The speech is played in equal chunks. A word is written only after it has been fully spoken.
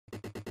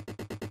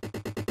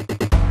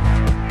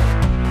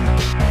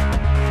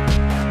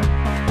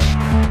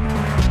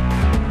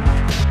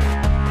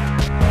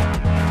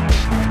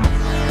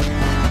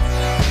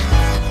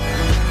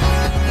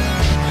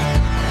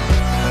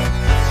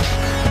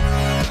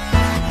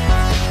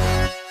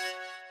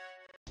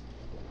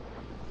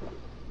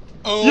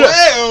Oh,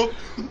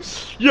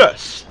 Yes.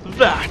 Yes,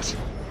 that.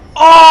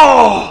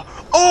 Oh!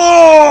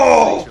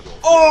 Oh!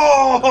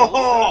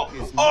 Oh!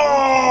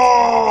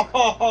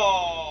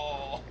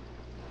 Oh!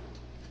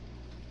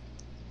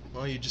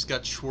 Well, you just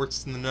got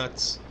Schwartz in the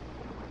nuts.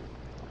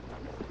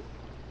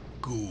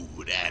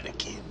 Good,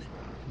 Anakin.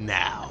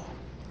 Now,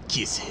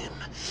 kiss him.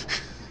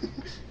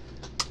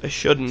 I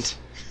shouldn't.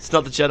 It's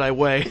not the Jedi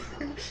way.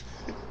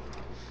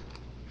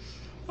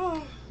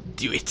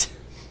 Do it.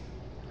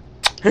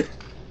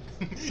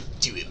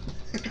 Do him.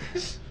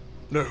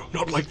 No,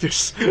 not like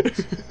this. Can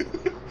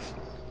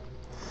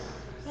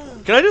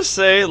I just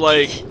say,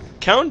 like,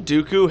 Count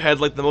Dooku had,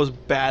 like, the most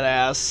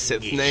badass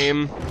Sith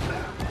name,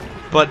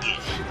 but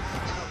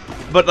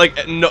like,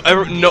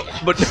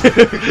 but...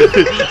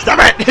 Stop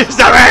it!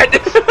 Stop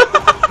it!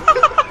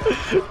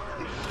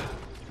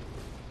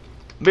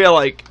 But yeah,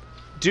 like,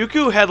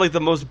 Dooku had, like,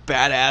 the most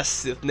badass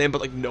Sith name,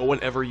 but, like, no one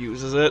ever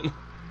uses it. Do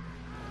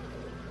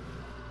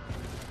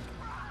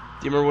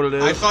you remember what it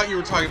is? I thought you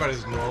were talking about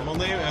his normal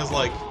name. I was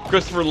like...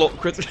 Christopher No,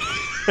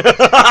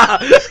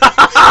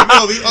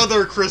 the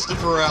other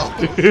Christopher L.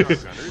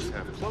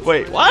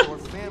 Wait, what?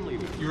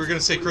 You were gonna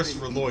say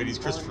Christopher Lloyd. He's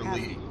Christopher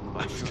Lee.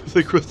 I was gonna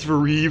say Christopher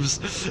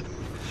Reeves.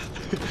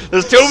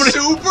 There's too many...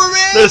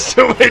 Superman? There's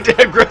too many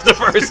damn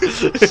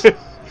Christophers.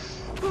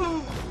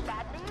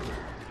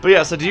 But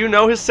yeah, so do you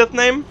know his Sith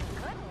name?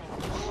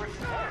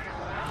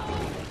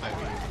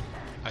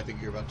 I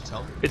think you're about to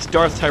tell me. It's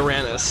Darth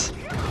Tyrannus.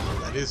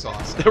 That is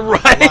awesome.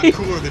 Right? A lot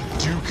cooler than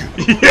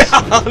Dooku.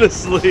 Yeah,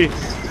 honestly.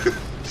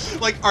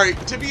 Like, alright,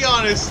 to be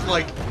honest,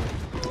 like,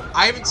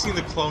 I haven't seen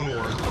the Clone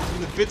Wars, but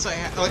from the bits I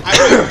have, like,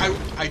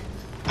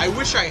 I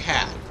wish I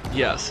had.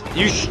 Yes.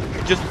 You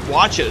just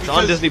watch it. It's on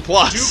Because Disney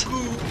Plus.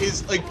 Dooku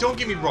is, like, don't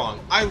get me wrong,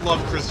 I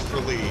love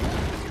Christopher Lee,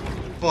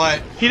 but...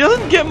 He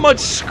doesn't get much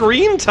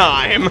screen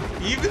time.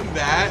 Even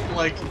that,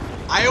 like,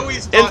 I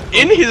always thought... And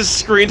in his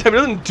screen time, he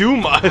doesn't do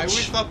much. I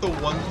always thought the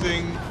one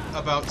thing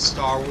about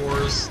Star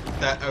Wars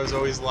that I was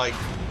always like,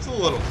 it's a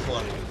little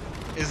funny,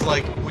 is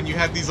like, when you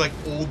have these, like,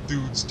 old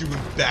dudes doing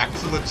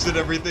backflips and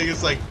everything,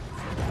 it's like...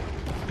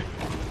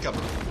 Come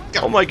on.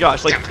 Oh my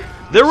gosh, like,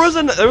 there was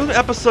an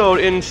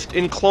episode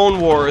in Clone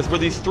Wars where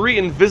these 3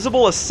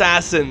 invisible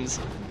assassins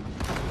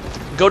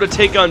go to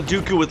take on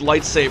Dooku with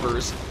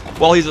lightsabers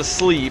while he's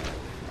asleep.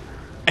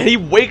 And he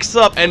wakes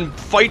up and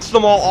fights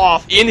them all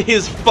off in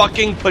his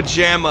fucking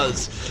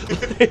pajamas.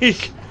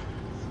 Like,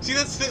 see,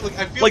 that's the thing, like,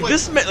 I feel like...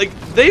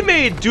 they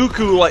made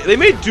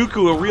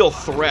Dooku a real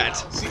threat.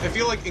 See, I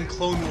feel like in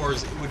Clone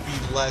Wars it would be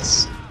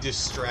less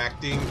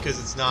distracting, because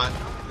it's not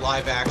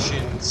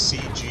live-action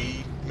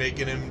CG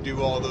making him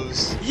do all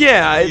those...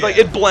 Yeah, like,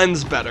 it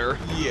blends better.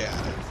 Yeah.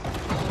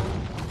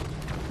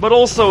 But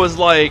also is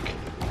like,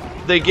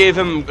 they gave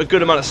him a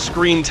good amount of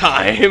screen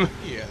time.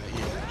 Yeah.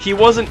 He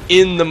wasn't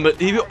in the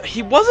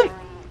he wasn't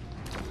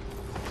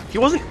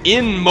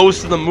in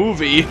most of the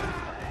movie.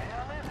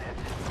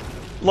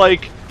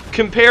 Like,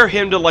 compare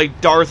him to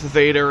like Darth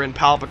Vader and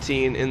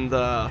Palpatine in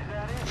the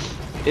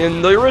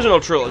original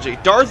trilogy.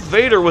 Darth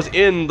Vader was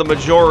in the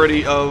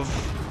majority of,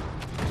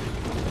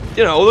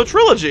 you know, the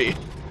trilogy.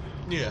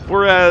 Yeah.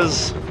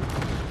 Whereas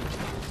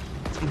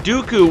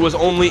Dooku was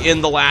only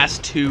in the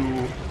last two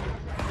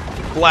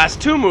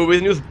movies,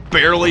 and he was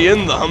barely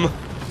in them.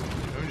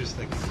 I'm just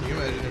thinking, can you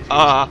imagine if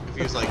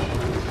he was like,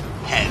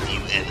 have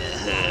you ever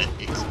heard,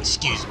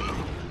 excuse me,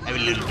 I have a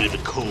little bit of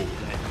a cold,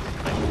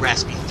 a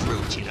raspy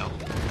throat, you know.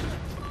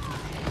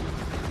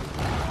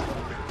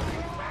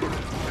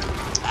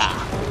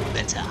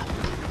 That's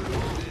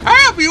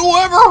have you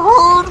ever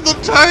heard the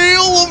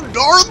tale of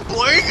Darth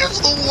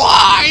Plagueis the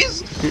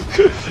Wise?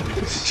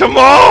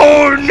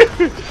 Timon!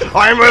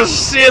 I'm a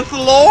Sith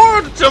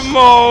Lord,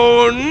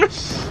 Timon!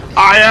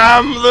 I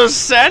am the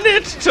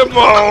Senate,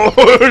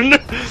 Timon!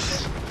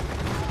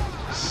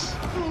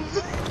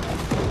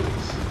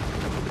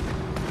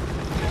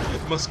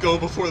 Must go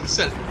before the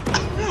Senate.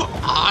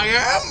 I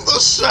am the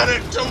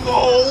Senate,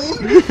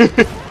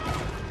 Timon!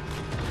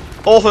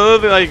 Also, another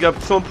thing, like,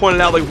 someone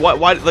pointed out, like,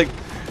 why, like,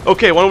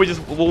 okay, why don't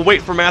we'll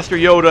wait for Master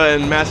Yoda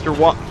and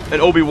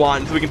and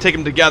Obi-Wan so we can take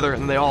them together,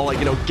 and they all, like,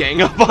 you know,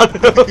 gang up on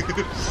him.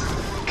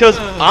 Because,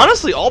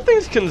 honestly, all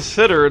things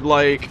considered,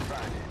 like,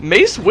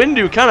 Mace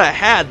Windu kind of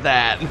had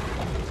that.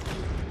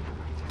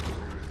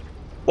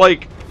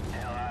 Like,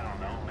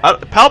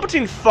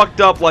 Palpatine fucked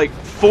up, like,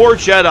 4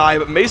 Jedi,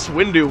 but Mace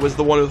Windu was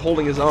the one who was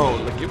holding his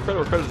own. Like, give credit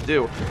where credit's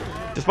due.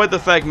 Despite the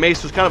fact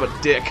Mace was kind of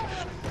a dick.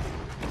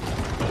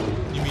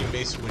 You mean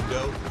Mace Windu?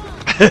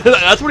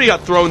 That's what he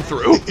got thrown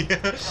through.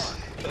 Yeah.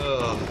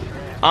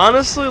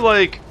 Honestly,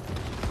 like,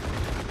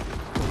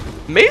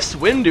 Mace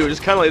Windu is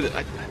kind of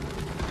like...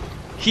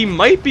 he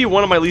might be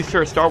one of my least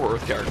favorite Star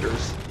Wars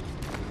characters.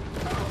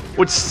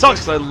 Which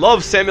sucks, because I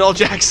love Samuel L.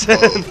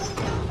 Jackson.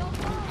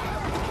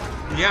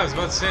 Yeah, I was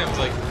about to say, I was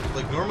like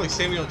normally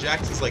Samuel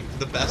Jackson's like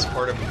the best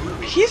part of a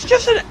movie. He's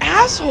just an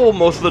asshole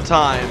most of the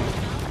time.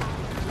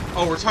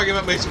 Oh, we're talking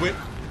about Mace Windu?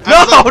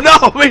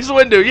 No, Mace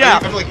Windu, yeah.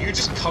 I'm like, you're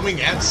just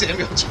coming at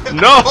Samuel Jackson.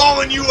 No. I'm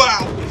calling you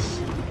out.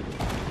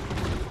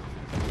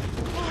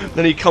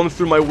 Then he comes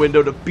through my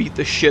window to beat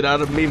the shit out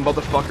of me,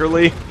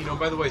 motherfuckerly. You know,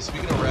 by the way,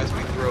 speaking of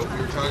raspy throat,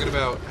 we were talking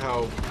about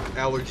how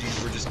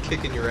allergies were just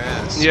kicking your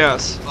ass.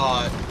 Yes.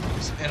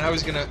 And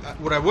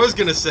what I was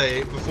gonna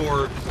say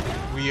before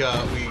we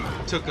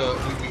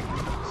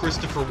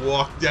Christopher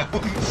walked down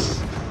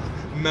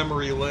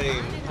memory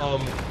lane.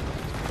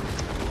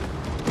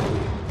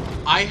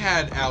 I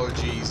had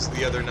allergies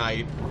the other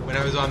night when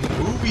I was on the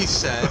movie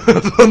set.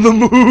 On the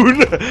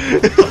moon.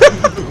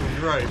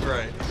 Right.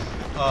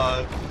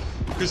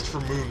 Christopher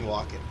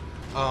Moonwalking.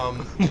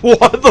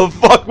 What the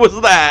fuck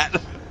was that?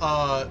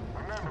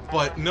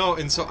 But no,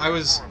 and so I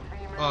was,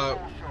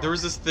 there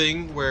was this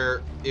thing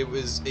where it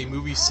was a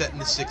movie set in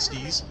the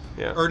 60s.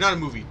 Yeah. Or not a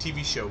movie,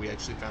 TV show, we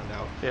actually found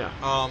out. Yeah.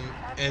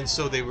 And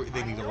so they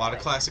need a lot of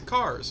classic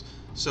cars.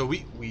 So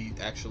we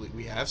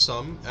have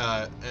some,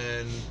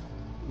 and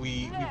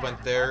we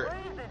went there,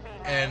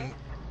 and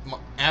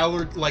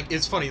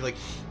it's funny, like,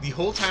 the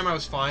whole time I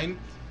was fine.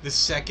 The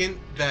second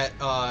that,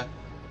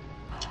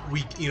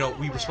 we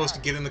were supposed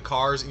to get in the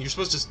cars, and you're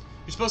supposed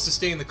to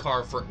stay in the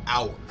car for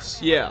hours.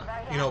 Yeah.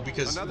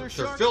 Because they're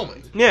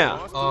filming.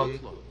 Yeah.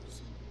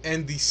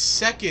 And the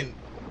second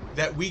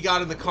that we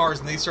got in the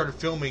cars and they started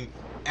filming,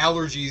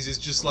 allergies is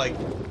just like,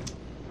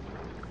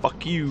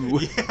 fuck you.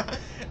 Yeah.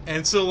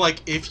 And so,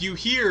 like, if you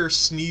hear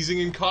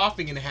sneezing and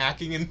coughing and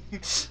hacking and,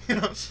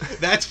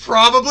 that's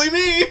probably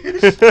me.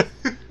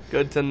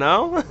 Good to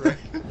know. Right.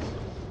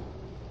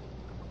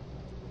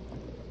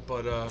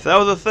 But so that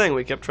was the thing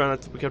we kept trying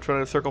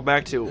to circle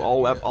back to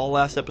all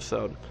last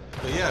episode.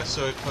 But yeah,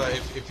 so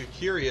if you're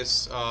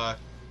curious,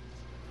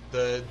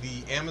 the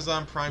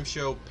Amazon Prime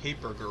show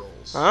Paper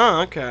Girls.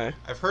 Oh, okay.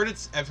 I've heard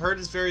it's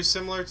very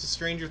similar to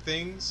Stranger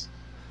Things.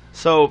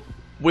 So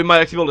we might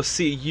actually be able to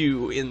see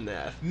you in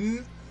that.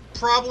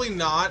 Probably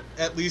not.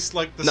 At least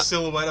like the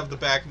silhouette of the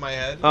back of my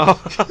head.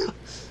 Oh.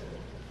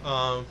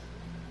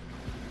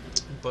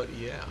 But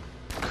yeah.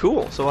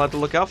 Cool. So we'll have to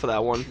look out for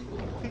that one.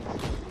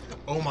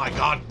 Oh my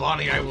God,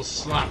 Bonnie! I will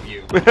slap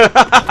you.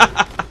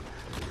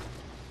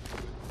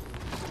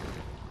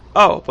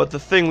 Oh, but the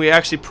thing we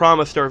actually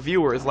promised our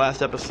viewers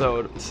last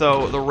episode,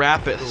 so the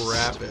rapist. The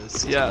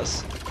rapist.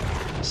 Yes.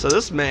 So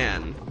this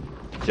man,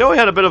 Joey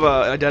had a bit of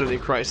an identity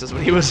crisis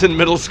when he was in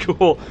middle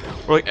school,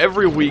 where like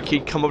every week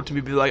he'd come up to me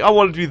and be like, I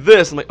want to do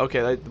this. I'm like,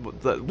 okay,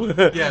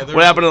 yeah,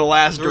 what happened in the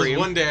last dream? There was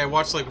one day I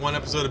watched like one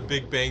episode of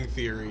Big Bang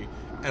Theory,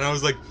 and I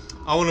was like,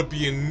 I want to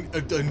be a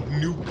nuclear...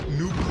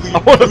 I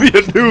want to be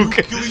a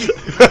nuke.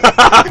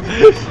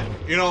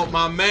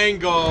 My main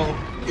goal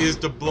is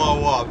to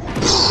blow up.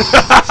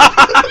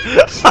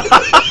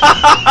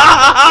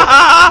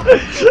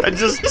 And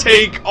just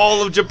take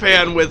all of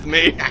Japan with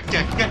me.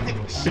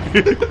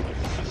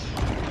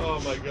 Oh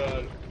my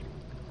God.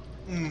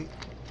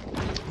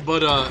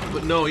 But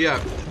no, yeah.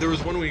 There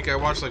was one week I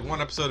watched like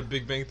one episode of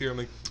Big Bang Theory. I'm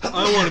like,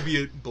 I want to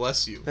be a...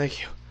 Bless you. Thank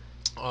you.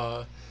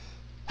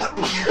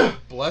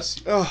 Bless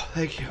you. Oh,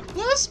 thank you.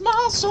 Bless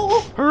my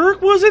soul.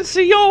 Herc was in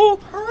Seoul.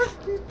 Herc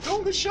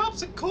only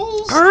shops at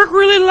Kohl's. Herc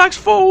really likes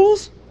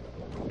fools.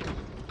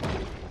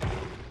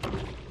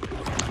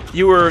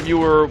 You were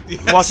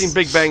Yes. watching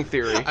Big Bang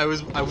Theory. I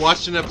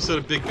watched an episode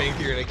of Big Bang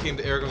Theory and I came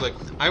to Eric. I was like,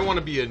 I want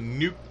to be a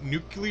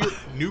nuclear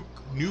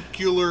You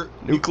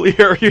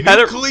had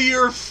it.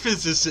 Nuclear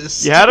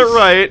physicist. You had it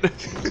right.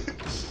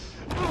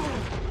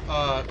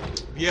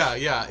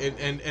 Yeah,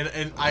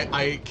 and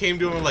I came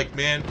to him like,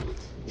 man,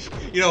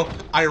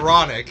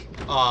 ironic,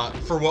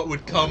 for what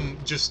would come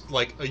just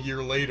like a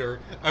year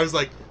later. I was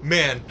like,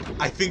 man,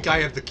 I think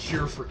I have the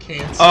cure for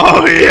cancer.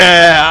 Oh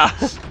yeah.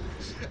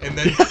 And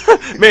then,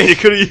 man, you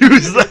could have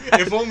used that.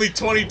 If only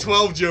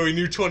 2012 Joey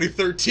knew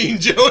 2013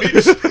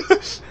 Joey.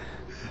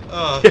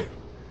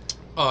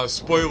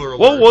 Spoiler alert.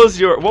 What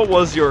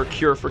was your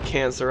cure for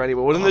cancer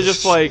anyway? Wasn't it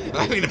just like?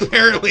 I mean,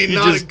 apparently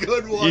not a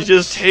good one. You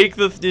just take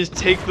the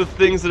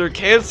things that are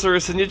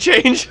cancerous and you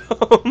change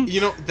them.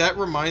 That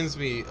reminds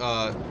me.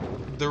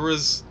 There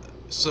was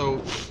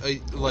I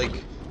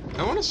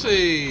want to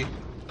say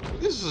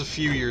this was a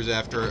few years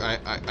after I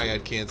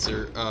had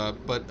cancer.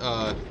 But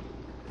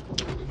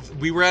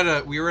we were at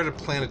a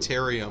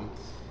planetarium.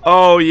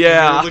 Oh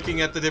yeah. We were looking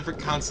at the different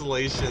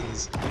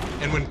constellations,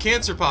 and when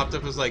cancer popped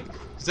up, it was like,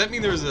 does that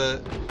mean there's a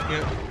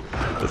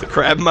There's a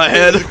crab in my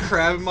head. There's a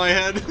crab in my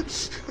head.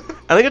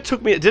 I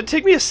think it did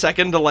take me a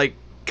second to like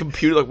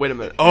compute. Like, wait a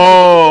minute.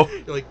 Oh.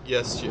 You're like,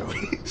 yes,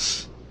 Joey.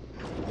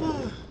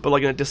 But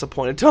like in a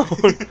disappointed tone.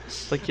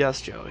 It's like,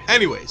 yes, Joey.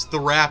 Anyways, the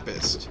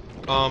rapist.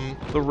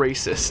 The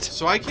racist.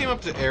 So I came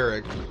up to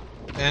Eric,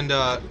 and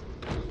I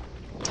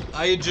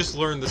had just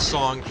learned the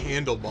song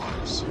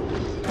Handlebars.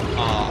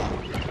 Oh,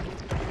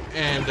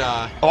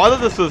 I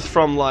thought this was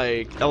from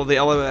like the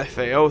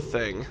LMFAO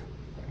thing.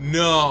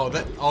 No,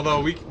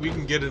 although we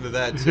can get into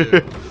that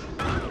too.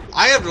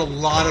 I have a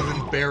lot of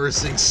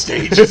embarrassing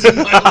stages in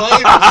my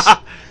life.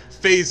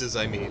 Phases,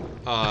 I mean.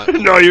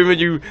 No,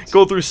 you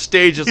go through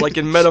stages like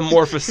in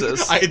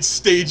Metamorphosis. I had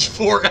stage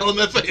 4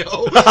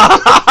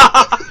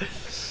 LMFAO.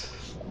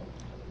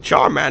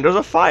 Charmander's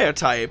a fire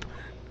type.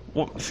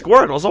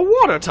 Squirtle's a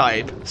water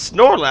type.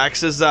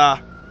 Snorlax is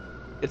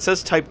It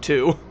says type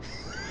 2.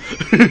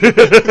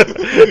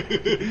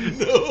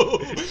 No.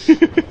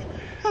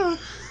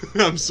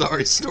 I'm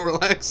sorry,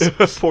 Snorlax.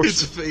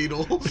 It's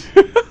fatal.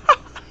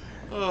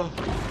 Oh.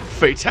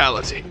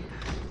 Fatality.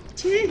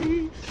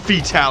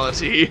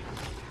 Fatality.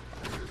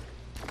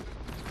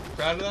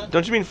 Proud of that?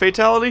 Don't you mean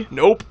fatality?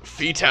 Nope.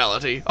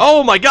 Fatality.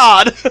 Oh my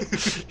god!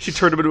 She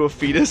turned him into a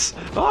fetus.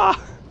 Ah!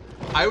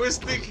 I was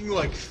thinking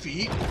like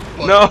feet.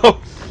 But, No!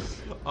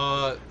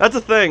 That's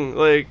a thing,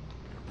 like...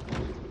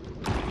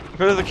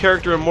 There's a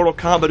character in Mortal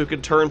Kombat who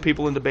can turn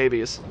people into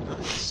babies.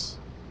 Nice.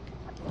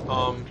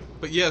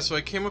 But yeah, so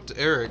I came up to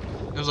Eric,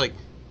 and I was like,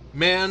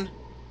 man,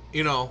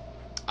 you know,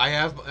 I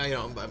have,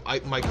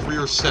 my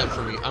career's set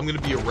for me. I'm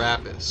gonna be a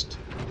rapist.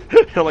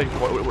 You're like,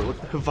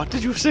 what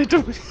did you say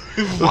to me?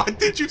 What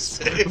did you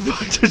say?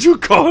 What did you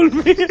call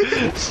me?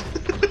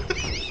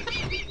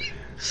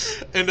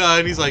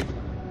 And he's like,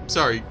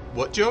 sorry,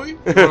 what, Joey? You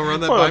wanna run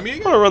that by me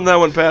again? Wanna run that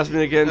one past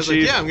me again, I was like,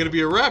 yeah, I'm gonna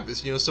be a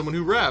rapist, you know, someone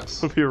who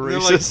raps. Be a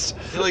racist.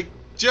 They're like,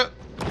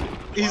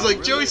 he's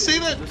like, Joey, say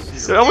that.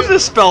 I want you to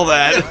spell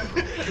that.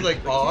 He's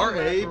like,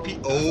 R-A-P.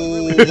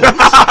 Oh.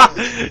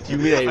 Do you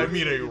mean I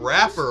mean a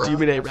rapper. Do you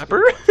mean a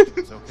rapper?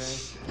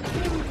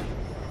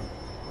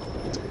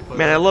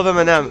 Man, I love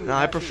M&M. No,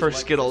 I prefer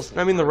Skittles.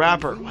 I mean the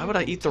rapper. Why would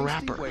I eat the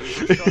rapper?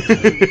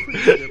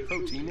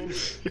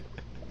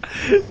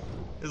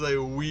 It's like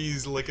a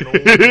wheeze like an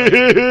old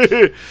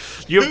man.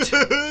 You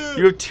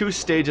have two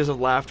stages of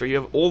laughter. You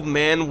have old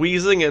man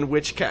wheezing and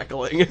witch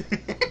cackling.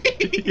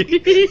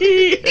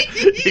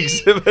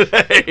 Exhibit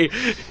A.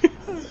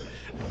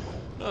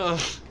 Oh,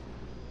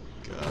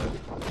 God.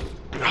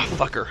 Oh,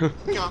 fucker.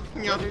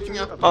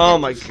 Oh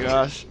my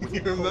gosh.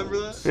 You remember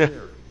that? Yeah.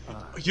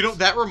 You know,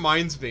 that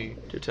reminds me.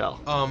 Do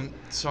tell.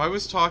 So I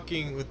was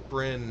talking with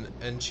Bryn,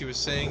 and she was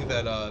saying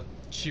that,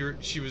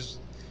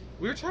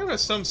 we were talking about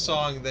some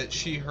song that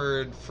she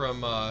heard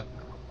from,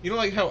 you know,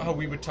 like how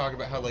we would talk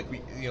about how, like,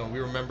 we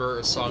remember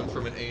a song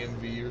from an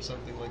AMV or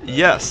something like that?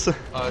 Yes.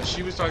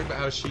 She was talking about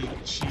how she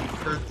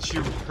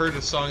heard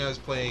a song I was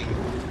playing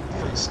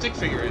from Stick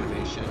Figure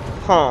Animation.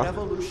 Huh.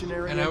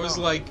 And I was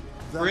like,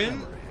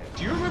 Bryn,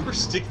 do you remember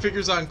Stick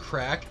Figures on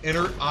Crack? And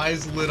her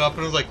eyes lit up,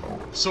 and I was like,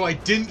 so I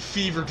didn't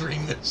fever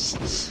dream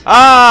this.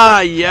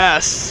 Ah,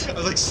 yes. I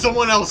was like,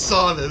 someone else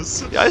saw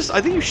this. Yeah,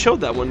 I think you showed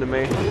that one to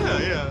me. Yeah,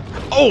 yeah.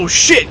 Oh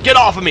shit! Get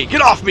off of me!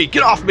 Get off me!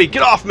 Get off me!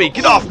 Get off me!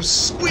 Get off me!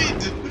 Squid!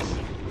 Do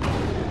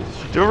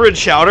you remember in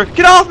Chowder?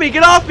 Get off me!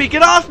 Get off me!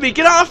 Get off me!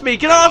 Get off me!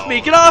 Get off me!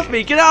 Get off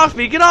me! Get off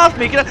me! Get off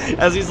me! Get off!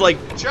 As he's like,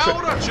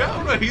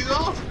 Chowder, he's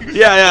off.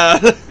 yeah.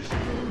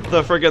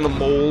 The friggin' the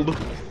mold.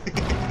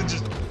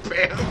 Just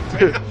bam,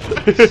 bam.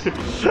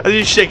 As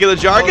he's shaking the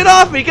jar. Get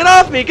off me! Get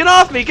off me! Get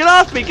off me! Get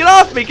off me! Get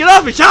off me! Get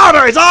off me!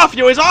 Chowder! He's off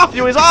you! He's off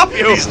you! He's off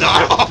you! He's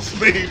not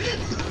off me.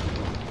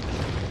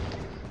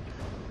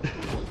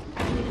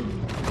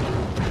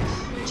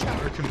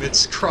 Chowder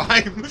commits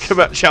crime.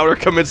 Chowder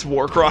commits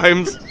war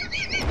crimes.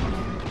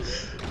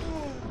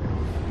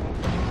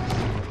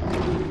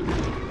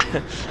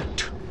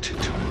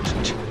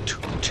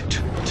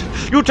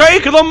 You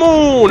take the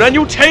moon, and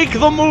you take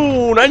the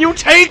moon, and you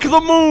take the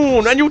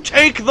moon, and you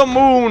take the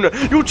moon,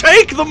 you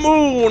take the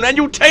moon, and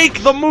you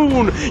take the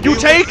moon, you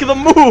take the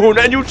moon,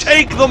 and you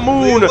take the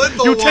moon,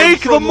 you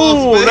take the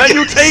moon, and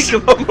you take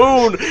the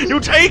moon,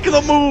 you take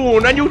the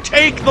moon, and you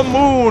take the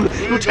moon,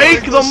 you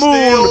take the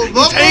moon, you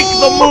take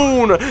the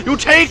moon, you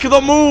take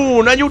the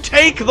moon, and you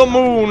take the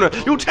moon,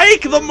 you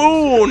take the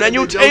moon, and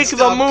you take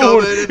the moon,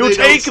 you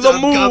take the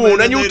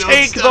moon, and you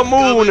take the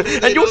moon,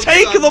 and you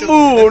take the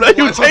moon, and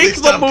you take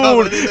the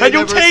moon. And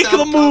you take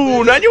the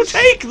moon, and you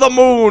take the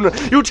moon,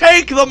 you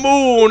take the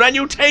moon, and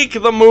you take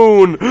the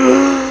moon.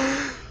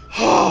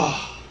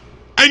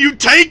 And you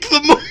take the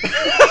moon.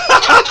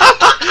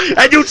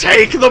 And you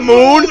take the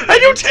moon,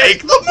 and you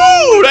take the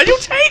moon, and you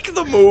take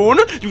the moon,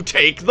 you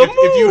take the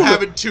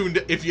moon.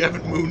 If you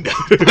haven't mooned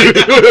out,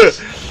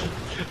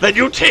 then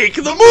you take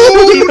the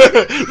moon,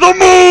 the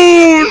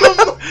moon.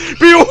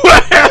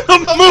 Beware the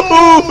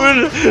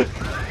moon.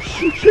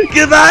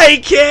 Goodbye,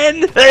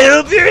 Ken. I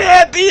hope you're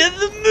happy in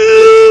the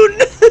moon.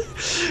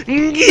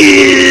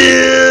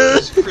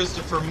 It's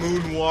Christopher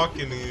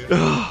moonwalking here.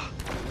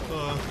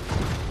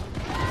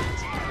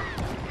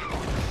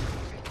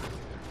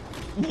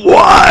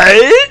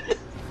 What?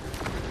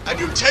 And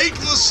you take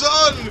the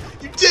sun.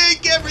 You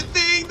take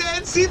everything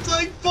that seems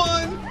like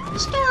fun. You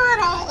stir it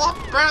all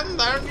up and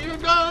then you're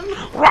done.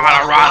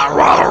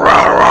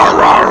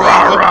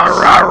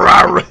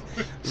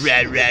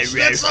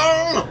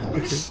 Schnitzel!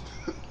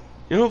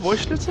 You know who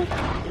voiced Schnitzel?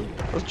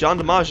 That was John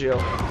DiMaggio.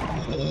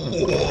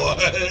 What?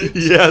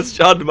 Yeah, it's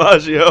John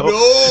DiMaggio.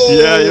 No!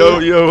 Yeah, yo,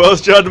 who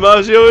else John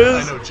DiMaggio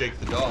is? I know Jake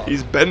the dog.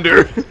 He's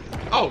Bender.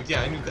 Oh,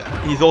 yeah, I knew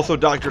that. He's also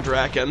Dr.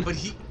 Draken. But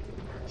he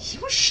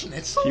was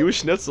Schnitzel? He was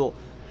Schnitzel.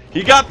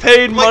 He got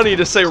paid money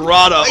to say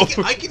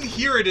Rado. I can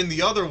hear it in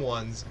the other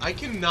ones. I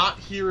cannot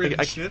hear it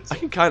in Schnitzel. I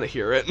can kind of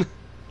hear it.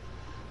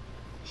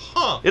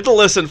 Huh. You have to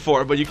listen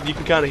for it, but you can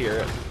kind of hear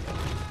it.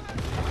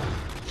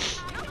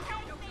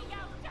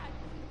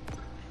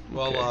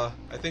 Well, Okay.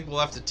 I think we'll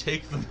have to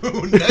take the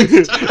moon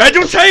next time. And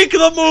you take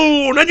the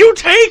moon! And you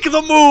take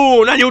the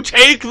moon! And you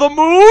take the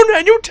moon!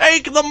 And you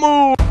take the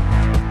moon!